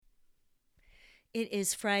It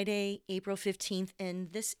is Friday, April 15th,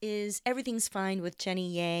 and this is Everything's Fine with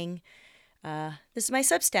Jenny Yang. This is my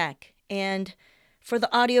substack. And for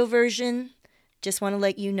the audio version, just want to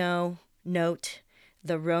let you know, note,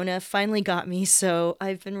 the RONA finally got me, so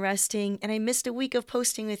I've been resting, and I missed a week of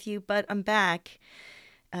posting with you, but I'm back,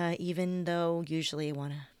 even though usually I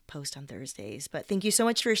want to post on Thursdays. But thank you so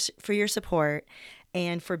much for your support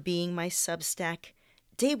and for being my substack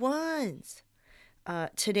day ones.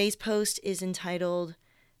 Today's post is entitled,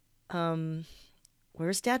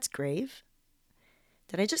 Where's Dad's Grave?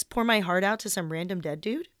 Did I just pour my heart out to some random dead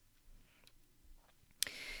dude?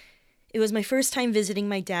 It was my first time visiting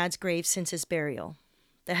my dad's grave since his burial.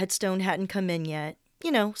 The headstone hadn't come in yet.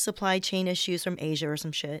 You know, supply chain issues from Asia or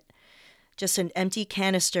some shit. Just an empty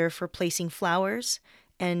canister for placing flowers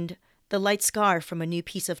and the light scar from a new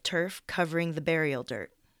piece of turf covering the burial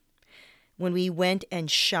dirt. When we went and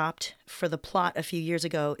shopped for the plot a few years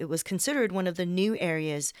ago, it was considered one of the new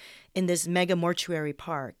areas in this mega mortuary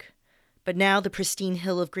park. But now the pristine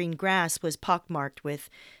hill of green grass was pockmarked with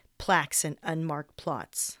plaques and unmarked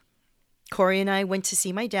plots. Corey and I went to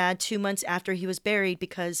see my dad 2 months after he was buried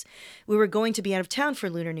because we were going to be out of town for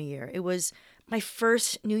Lunar New Year. It was my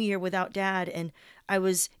first New Year without Dad, and I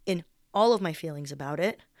was in all of my feelings about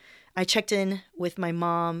it. I checked in with my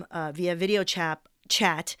mom via video chat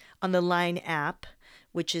on the Line app,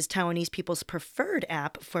 which is Taiwanese people's preferred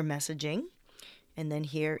app for messaging. And then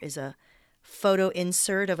here is a photo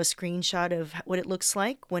insert of a screenshot of what it looks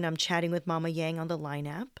like when I'm chatting with Mama Yang on the Line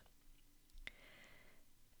app.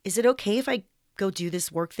 Is it okay if I go do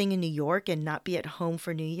this work thing in New York and not be at home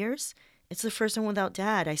for New Year's? It's the first one without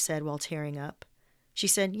Dad, I said while tearing up. She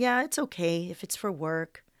said, yeah, it's okay if it's for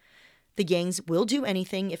work. The Yangs will do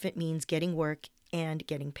anything if it means getting work and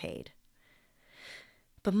getting paid.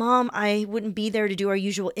 But Mom, I wouldn't be there to do our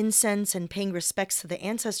usual incense and paying respects to the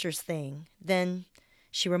ancestors thing. Then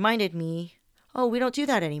she reminded me, oh, we don't do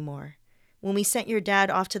that anymore. When we sent your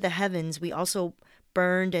dad off to the heavens, we also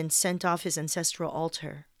burned and sent off his ancestral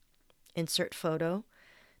altar. Insert photo.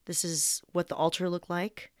 This is what the altar looked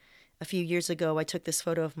like. A few years ago, I took this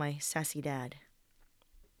photo of my sassy dad.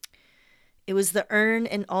 It was the urn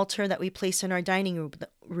and altar that we placed in our dining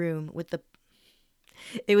room with the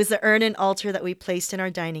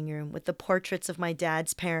portraits of my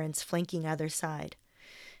dad's parents flanking either side.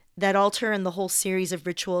 That altar and the whole series of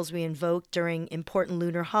rituals we invoked during important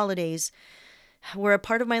lunar holidays were a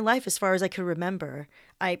part of my life as far as I could remember.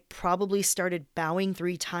 I probably started bowing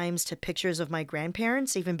 3 times to pictures of my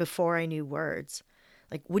grandparents even before I knew words.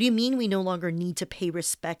 Like, what do you mean we no longer need to pay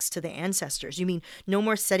respects to the ancestors? You mean no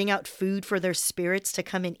more setting out food for their spirits to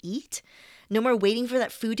come and eat? No more waiting for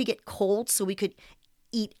that food to get cold so we could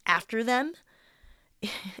eat after them?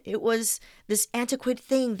 It was this antiquated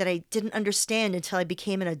thing that I didn't understand until I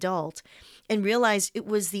became an adult and realized it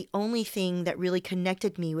was the only thing that really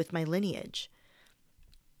connected me with my lineage.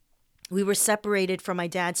 We were separated from my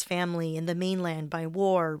dad's family in the mainland by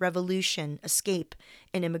war, revolution, escape,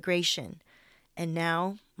 and immigration. And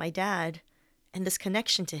now my dad and this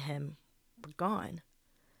connection to him were gone.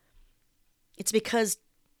 It's because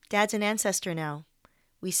Dad's an ancestor now.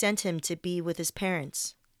 We sent him to be with his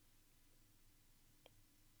parents.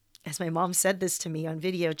 As my mom said this to me on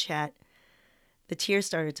video chat, the tears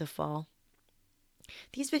started to fall.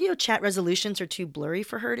 These video chat resolutions are too blurry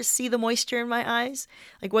for her to see the moisture in my eyes.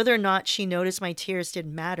 Like, whether or not she noticed my tears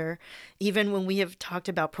didn't matter. Even when we have talked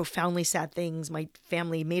about profoundly sad things, my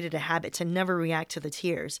family made it a habit to never react to the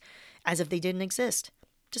tears, as if they didn't exist.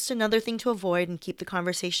 Just another thing to avoid and keep the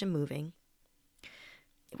conversation moving.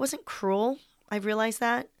 It wasn't cruel. I've realized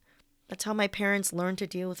that. That's how my parents learned to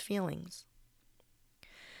deal with feelings.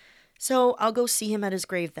 So I'll go see him at his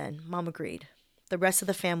grave then, Mom agreed. The rest of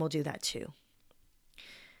the fam will do that too.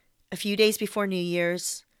 A few days before New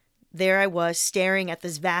Year's, there I was staring at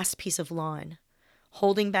this vast piece of lawn,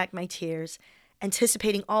 holding back my tears,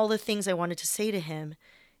 anticipating all the things I wanted to say to him,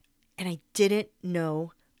 and I didn't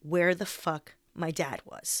know where the fuck my dad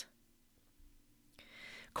was.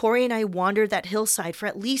 Corey and I wandered that hillside for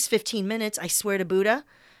at least 15 minutes, I swear to Buddha.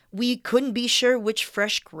 We couldn't be sure which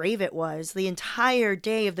fresh grave it was. The entire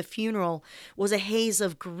day of the funeral was a haze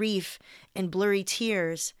of grief and blurry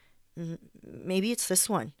tears. Maybe it's this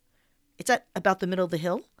one. It's at about the middle of the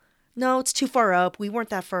hill? No, it's too far up. We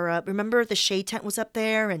weren't that far up. Remember the shade tent was up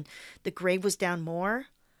there and the grave was down more?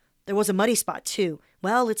 There was a muddy spot too.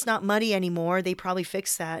 Well, it's not muddy anymore. They probably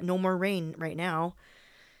fixed that. No more rain right now.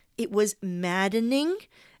 It was maddening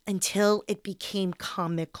until it became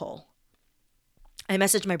comical. I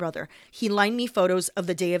messaged my brother. He lined me photos of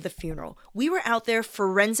the day of the funeral. We were out there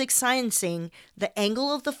forensic sciencing the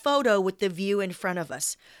angle of the photo with the view in front of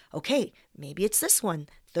us. Okay, maybe it's this one.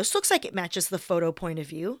 This looks like it matches the photo point of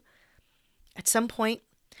view. At some point,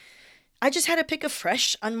 I just had to pick a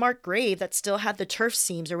fresh, unmarked grave that still had the turf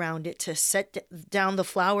seams around it to set down the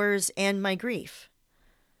flowers and my grief.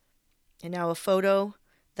 And now a photo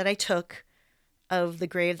that I took of the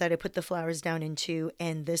grave that I put the flowers down into,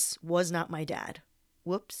 and this was not my dad.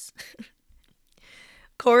 Whoops.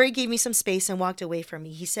 Corey gave me some space and walked away from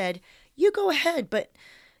me. He said, "You go ahead, but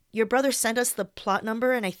your brother sent us the plot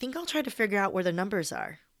number, and I think I'll try to figure out where the numbers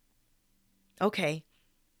are." Okay.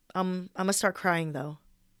 I'm gonna start crying, though.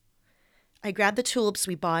 I grabbed the tulips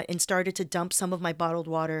we bought and started to dump some of my bottled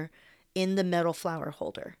water in the metal flower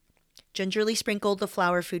holder. Gingerly sprinkled the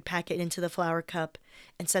flower food packet into the flower cup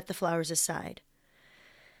and set the flowers aside.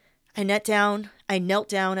 I knelt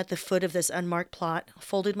down at the foot of this unmarked plot,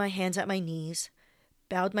 folded my hands at my knees,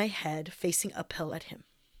 bowed my head, facing uphill at him.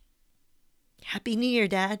 "Happy New Year,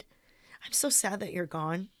 Dad. I'm so sad that you're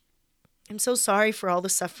gone. I'm so sorry for all the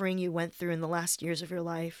suffering you went through in the last years of your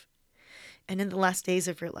life and in the last days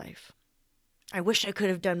of your life. I wish I could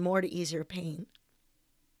have done more to ease your pain.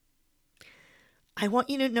 I want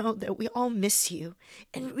you to know that we all miss you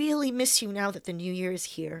and really miss you now that the new year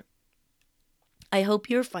is here. I hope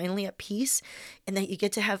you're finally at peace and that you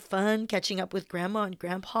get to have fun catching up with Grandma and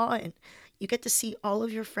Grandpa, and you get to see all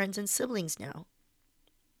of your friends and siblings now.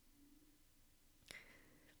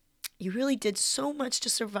 You really did so much to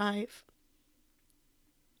survive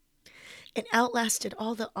and outlasted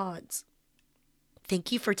all the odds.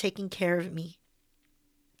 Thank you for taking care of me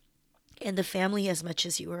and the family as much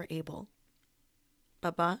as you were able.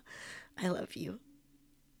 Baba, I love you."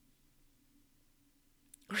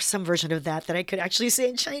 Or some version of that I could actually say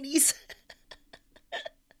in Chinese.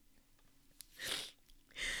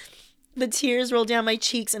 The tears roll down my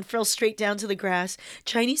cheeks and fell straight down to the grass.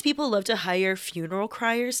 Chinese people love to hire funeral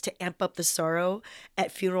criers to amp up the sorrow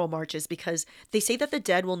at funeral marches because they say that the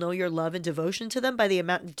dead will know your love and devotion to them by the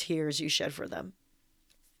amount of tears you shed for them.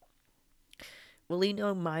 Will he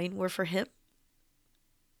know mine were for him?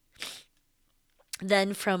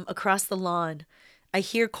 Then from across the lawn, I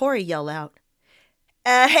hear Corey yell out,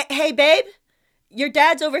 hey, babe, your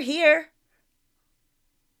dad's over here."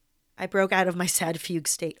 I broke out of my sad fugue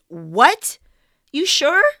state. "What? You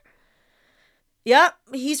sure?" "Yep,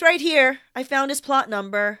 he's right here. I found his plot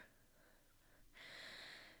number."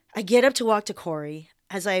 I get up to walk to Corey.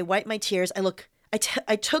 As I wipe my tears,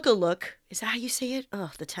 I took a look. Is that how you say it?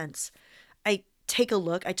 Oh, the tense. I took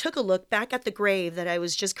a look back at the grave that I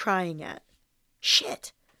was just crying at.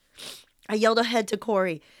 Shit. I yelled ahead to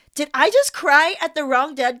Corey. "Did I just cry at the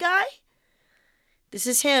wrong dead guy?" "This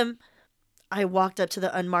is him." I walked up to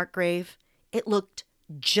the unmarked grave. It looked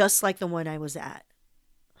just like the one I was at.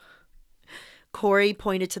 Corey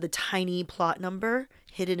pointed to the tiny plot number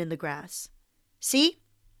hidden in the grass. "See?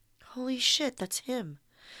 Holy shit, that's him.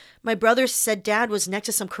 My brother said Dad was next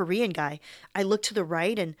to some Korean guy. I looked to the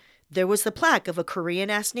right and there was the plaque of a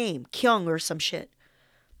Korean-ass name, Kyung or some shit.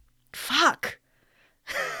 Fuck."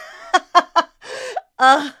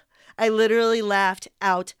 I literally laughed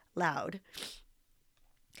out loud.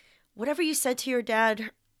 "Whatever you said to your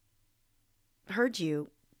dad heard you.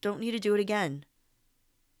 Don't need to do it again."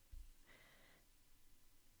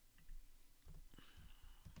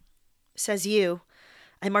 Says you.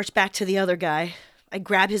 I marched back to the other guy. I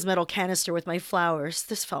grabbed his metal canister with my flowers.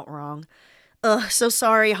 This felt wrong. So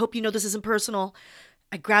sorry. I hope you know this isn't personal.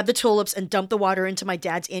 I grabbed the tulips and dumped the water into my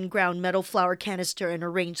dad's in-ground metal flower canister and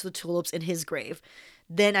arranged the tulips in his grave.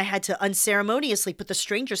 Then I had to unceremoniously put the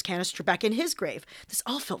stranger's canister back in his grave. This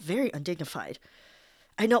all felt very undignified.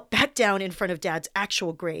 I knelt back down in front of Dad's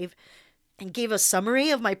actual grave and gave a summary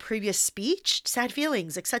of my previous speech, sad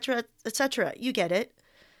feelings, etc., etc. You get it.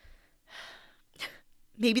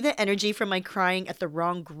 Maybe the energy from my crying at the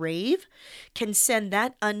wrong grave can send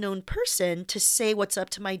that unknown person to say what's up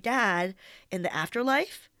to my dad in the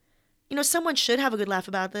afterlife. You know, someone should have a good laugh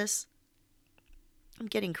about this. I'm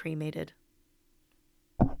getting cremated.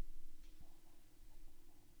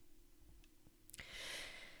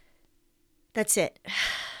 That's it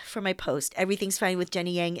for my post. Everything's Fine with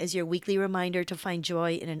Jenny Yang is your weekly reminder to find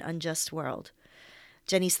joy in an unjust world.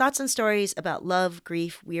 Jenny's thoughts and stories about love,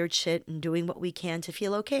 grief, weird shit, and doing what we can to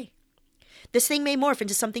feel okay. This thing may morph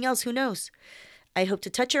into something else, who knows? I hope to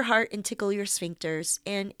touch your heart and tickle your sphincters.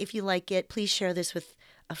 And if you like it, please share this with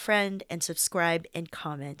a friend and subscribe and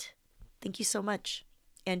comment. Thank you so much.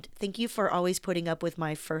 And thank you for always putting up with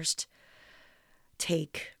my first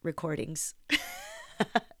take recordings.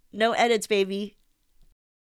 No edits, baby.